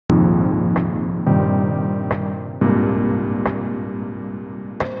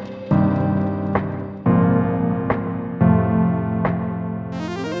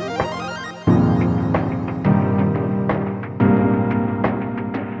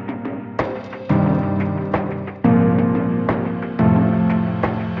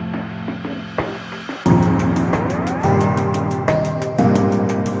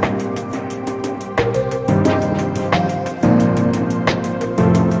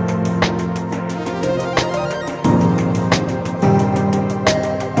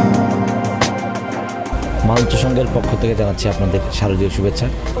মঞ্চ সংঘের পক্ষ থেকে জানাচ্ছি আপনাদের শারদীয় শুভেচ্ছা।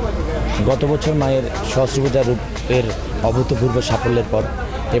 গত বছর মায়ের সহস্রপূজা রূপের অভূতপূর্ব সাফল্যের পর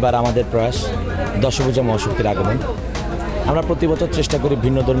এবার আমাদের প্রয়াস দশভূজা মহাশক্তির আগমন। আমরা প্রতি বছর চেষ্টা করি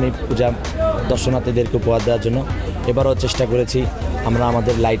ভিন্নধর্মী পূজা দর্শনার্থীদেরকে উপহার দেওয়ার জন্য। এবারও চেষ্টা করেছি আমরা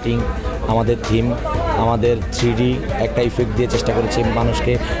আমাদের লাইটিং, আমাদের থিম, আমাদের 3D একটা ইফেক্ট দিয়ে চেষ্টা করেছি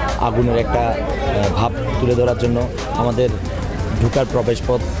মানুষকে আগুনের একটা ভাব তুলে ধরার জন্য। আমাদের ঢুকার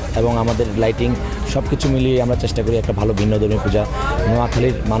প্রবেশপথ এবং আমাদের লাইটিং সব কিছু মিলিয়ে আমরা চেষ্টা করি একটা ভালো ভিন্নধর্মী পূজা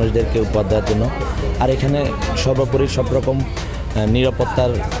নোয়াখালীর মানুষদেরকে উপহার দেওয়ার জন্য। আর এখানে সর্বোপরি সব রকম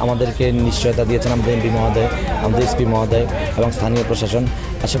নিরাপত্তার আমাদেরকে নিশ্চয়তা দিয়েছেন আমাদের এমপি মহোদয়, আমাদের এসপি মহোদয় এবং স্থানীয় প্রশাসন।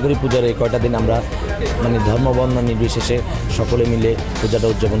 আশা করি পূজার এই কয়টা দিন আমরা ধর্ম বর্ণ নির্বিশেষে সকলে মিলে পূজাটা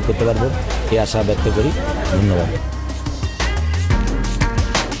উদযাপন করতে পারবো, এই আশা ব্যক্ত করি। ধন্যবাদ।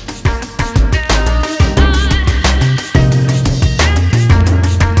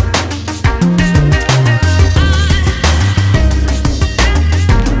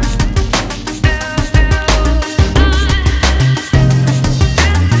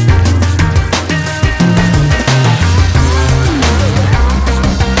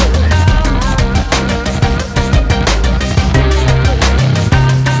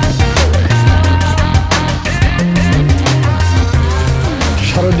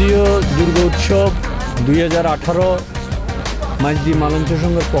 শারদীয় দুর্গা উৎসব 2018 মাইজদি মালঞ্চ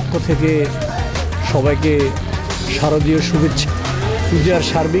সংঘের পক্ষ থেকে সবাইকে শারদীয় শুভেচ্ছা। পূজার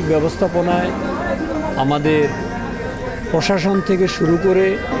সার্বিক ব্যবস্থাপনায় আমাদের প্রশাসন থেকে শুরু করে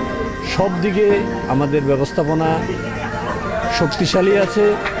সব দিকে আমাদের ব্যবস্থাপনা শক্তিশালী আছে।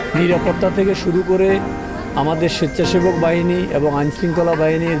 নিরাপত্তা থেকে শুরু করে আমাদের স্বেচ্ছাসেবক বাহিনী এবং আইনশৃঙ্খলা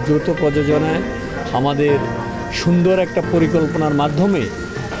বাহিনীর যৌথ প্রযোজনায় আমাদের সুন্দর একটা পরিকল্পনার মাধ্যমে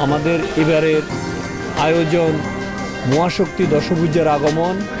আমাদের এবারের আয়োজন মহাশক্তি দশভূজার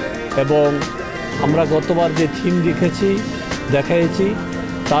আগমন, এবং আমরা গতবার যে থিম দেখাইছি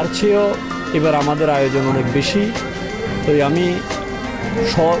তার চেয়েও এবার আমাদের আয়োজন অনেক বেশি। তো আমি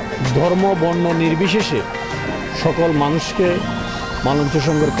ধর্ম বর্ণ নির্বিশেষে সকল মানুষকে মালঞ্চ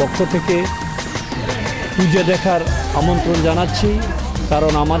সংঘের পক্ষ থেকে পূজা দেখার আমন্ত্রণ জানাচ্ছি।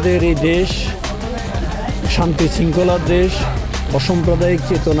 কারণ আমাদের এই দেশ শান্তি শৃঙ্খলার দেশ, অসাম্প্রদায়িক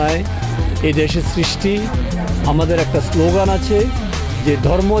চেতনায় এই দেশের সৃষ্টি। আমাদের একটা স্লোগান আছে যে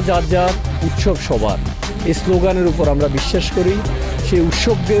ধর্ম যার যার, উৎসব সবার। এই স্লোগানের উপর আমরা বিশ্বাস করি। সেই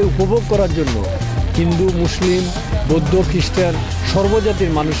উৎসবকে উপভোগ করার জন্য হিন্দু, মুসলিম, বৌদ্ধ, খ্রিস্টান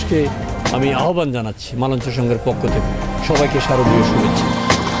সর্বজাতির মানুষকে আমি আহ্বান জানাচ্ছি মালঞ্চ সংঘের পক্ষ থেকে। সবাইকে শারদীয় শুভেচ্ছা।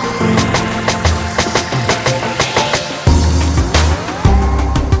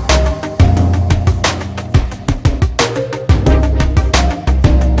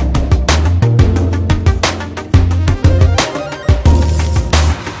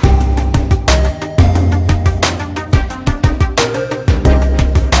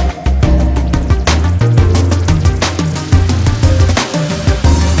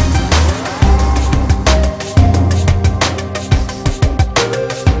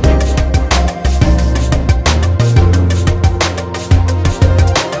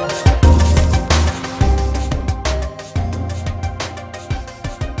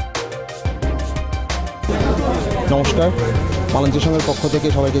 নমস্কার, মালঞ্চ সংঘের পক্ষ থেকে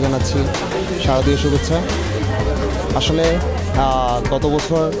সবাইকে জানাচ্ছি শারদীয় শুভেচ্ছা। আসলে গত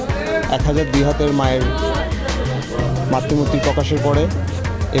বছর 1002 হাতের মায়ের মাতৃমূর্তি প্রকাশের পরে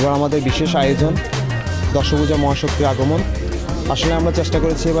এবার আমাদের বিশেষ আয়োজন দশভূজা মহাশক্তির আগমন। আসলে আমরা চেষ্টা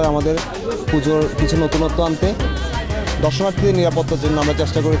করেছি এবার আমাদের পুজোর কিছু নতুনত্ব আনতে। দর্শনার্থীদের নিরাপত্তার জন্য আমরা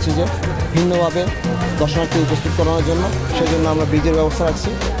চেষ্টা করেছি যে ভিন্নভাবে দর্শনার্থী উপস্থিত করানোর জন্য, সেই জন্য আমরা ব্রিজের ব্যবস্থা রাখছি।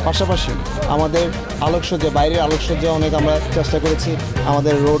 পাশাপাশি আমাদের আলোকসজ্জা, বাইরের আলোকসজ্জা অনেক আমরা চেষ্টা করেছি।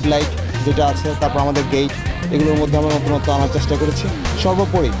 আমাদের রোড লাইট যেটা আছে, তারপর আমাদের গেট, এগুলোর মধ্যে আমরা নতুনত্ব আনার চেষ্টা করেছি।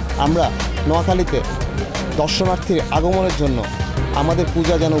 সর্বোপরি আমরা নোয়াখালীতে দর্শনার্থীর আগমনের জন্য আমাদের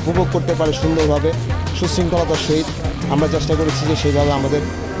পূজা যেন উপভোগ করতে পারে সুন্দরভাবে, সুশৃঙ্খলতার সহিত আমরা চেষ্টা করেছি যে সেইভাবে আমাদের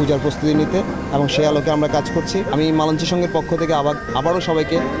পূজার প্রস্তুতি নিতে, এবং সেই আলোকে আমরা কাজ করছি। আমি মালঞ্চ সংঘের পক্ষ থেকে আবারও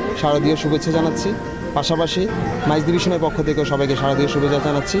সবাইকে শারদীয় শুভেচ্ছা জানাচ্ছি। পাশাপাশি মাইজ ডিভিশনের পক্ষ থেকেও সবাইকে শারদীয় শুভেচ্ছা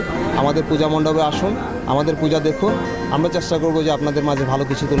জানাচ্ছি। আমাদের পূজা মণ্ডপে আসুন, আমাদের পূজা দেখুন। আমরা চেষ্টা করব যে আপনাদের মাঝে ভালো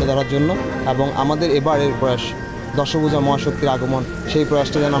কিছু তুলে ধরার জন্য, এবং আমাদের এবারের প্রয়াস দশভূজা মহাশক্তির আগমন, সেই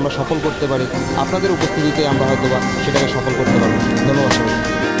প্রয়াসটা যেন আমরা সফল করতে পারি। আপনাদের উপস্থিতিতে আমরা হয়তোবা সেটাকে সফল করতে পারব। ধন্যবাদ সবাই।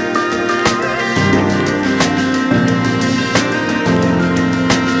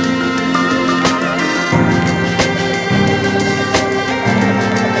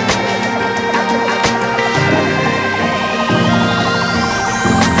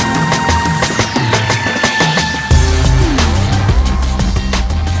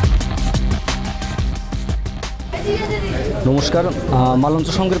 নমস্কার, মালঞ্চ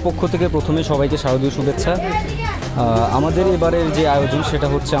সংঘের পক্ষ থেকে প্রথমে সবাইকে শারদীয় শুভেচ্ছা। আমাদের এবারের যে আয়োজন সেটা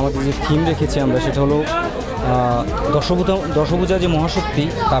হচ্ছে, আমাদের যে থিম রেখেছি আমরা, সেটা হলো দশভুজা যে মহাশক্তি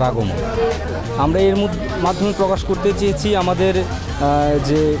তার আগমন। আমরা এর মাধ্যমে প্রকাশ করতে চেয়েছি আমাদের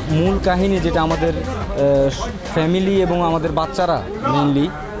যে মূল কাহিনী, যেটা আমাদের ফ্যামিলি এবং আমাদের বাচ্চারা, মেইনলি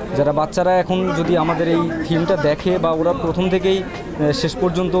যারা বাচ্চারা এখন যদি আমাদের এই থিমটা দেখে বা ওরা প্রথম থেকেই শেষ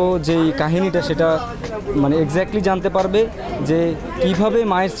পর্যন্ত যেই কাহিনীটা সেটা মানে এক্স্যাক্টলি জানতে পারবে যে কিভাবে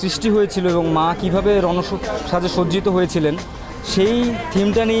মায়ের সৃষ্টি হয়েছিল এবং মা কিভাবে রণসাজে সজ্জিত হয়েছিলেন, সেই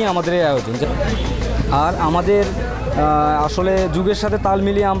থিমটা নিয়ে আমাদের এই আয়োজন। আর আমাদের আসলে যুগের সাথে তাল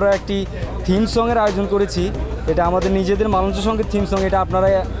মিলিয়ে আমরা একটি থিম সঙের আয়োজন করেছি। এটা আমাদের নিজেদের মালঞ্চ সংঘের থিম সং। এটা আপনারা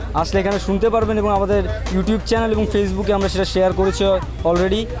আসলে এখানে শুনতে পারবেন এবং আমাদের ইউটিউব চ্যানেল এবং ফেসবুকে আমরা সেটা শেয়ার করেছি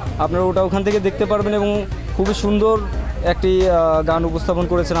অলরেডি। আপনারা ওটা ওখান থেকে দেখতে পারবেন এবং খুবই সুন্দর একটি গান উপস্থাপন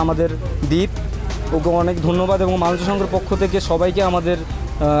করেছেন আমাদের দীপ। ওকে অনেক ধন্যবাদ এবং মালঞ্চ সংঘের পক্ষ থেকে সবাইকে আমাদের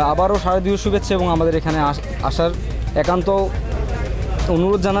আবারও শারদীয় শুভেচ্ছা এবং আমাদের এখানে আসার একান্ত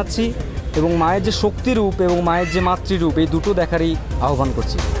অনুরোধ জানাচ্ছি এবং মায়ের যে শক্তিরূপ এবং মায়ের যে মাতৃরূপ, এই দুটো দেখারই আহ্বান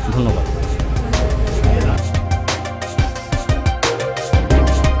করছি। ধন্যবাদ।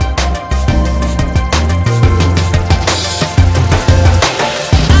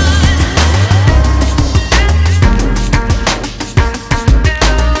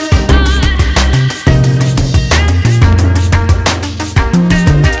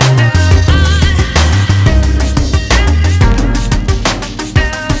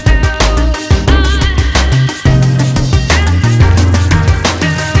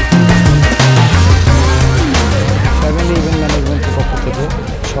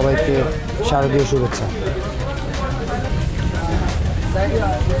 সবাইকে শারদীয় শুভেচ্ছা।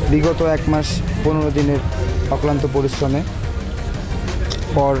 বিগত 1 মাস 15 দিনের অক্লান্ত পরিশ্রমে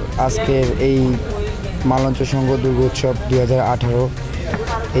পর আজকের এই মালঞ্চ সংঘ দুর্গোৎসব 2018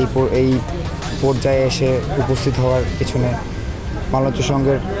 এই পর্যায়ে এসে উপস্থিত হওয়ার পেছনে মালঞ্চ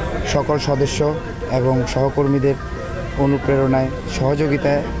সংঘের সকল সদস্য এবং সহকর্মীদের অনুপ্রেরণায়,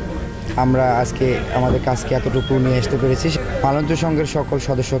 সহযোগিতায় আমরা আজকে আমাদের কাজকে এতটুকু নিয়ে আসতে পেরেছি। মালঞ্চ সংঘের সকল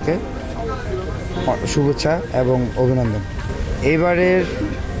সদস্যকে শুভেচ্ছা এবং অভিনন্দন। এইবারের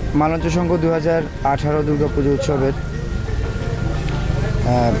মালঞ্চ সংঘ 2018 দুর্গাপুজো উৎসবের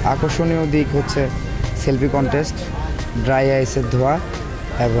আকর্ষণীয় দিক হচ্ছে সেলফি কন্টেস্ট, ড্রাই আইসের ধোয়া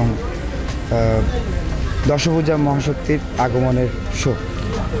এবং দশভুজা মহাশক্তির আগমনের শো।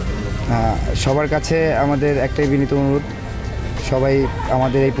 সবার কাছে আমাদের একটাই বিনীত অনুরোধ, সবাই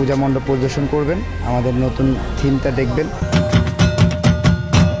আমাদের এই পূজা মণ্ডপ পরিদর্শন করবেন, আমাদের নতুন থিমটা দেখবেন।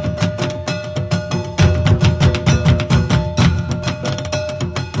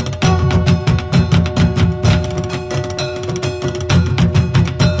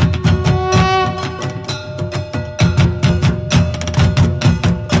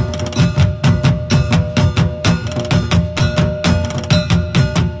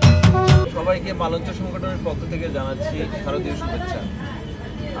 সবাইকে মালঞ্চ সংগঠনের পক্ষ থেকে জানাচ্ছি শারদীয় শুভেচ্ছা।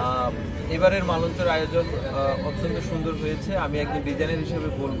 এবারের মালঞ্চের আয়োজন অত্যন্ত সুন্দর হয়েছে। আমি একজন ডিজাইনার হিসেবে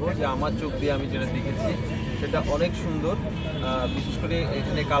বলবো যে আমার চোখ দিয়ে আমি যেটা দেখেছি সেটা অনেক সুন্দর। বিশেষ করে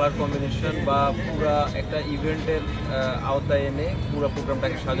এখানে কালার কম্বিনেশন বা পুরা একটা ইভেন্টের আওতায় এনে পুরো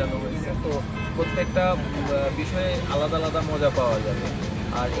প্রোগ্রামটাকে সাজানো হয়েছে। তো প্রত্যেকটা বিষয়ে আলাদা আলাদা মজা পাওয়া যাবে।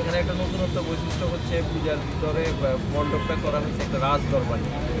 আর এখানে একটা নতুনত্ব বৈশিষ্ট্য হচ্ছে পূজার ভিতরে মণ্ডপটা করা হয়েছে একটা রাজ দরবার।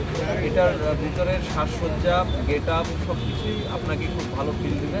 এটার ভিতরের সাজসজ্জা, গেট আপ সব কিছুই আপনাকে খুব ভালো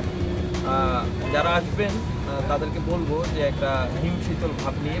ফিল দেবে। যারা আসবেন তাদেরকে বলবো যে একটা হিম শীতল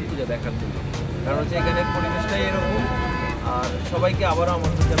ভাব নিয়ে পূজা দেখার জন্য, কারণ হচ্ছে এখানের পরিবেশটাই এরকম। আর সবাইকে আবারও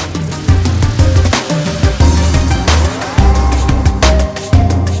আমন্ত্রণ জানাচ্ছি।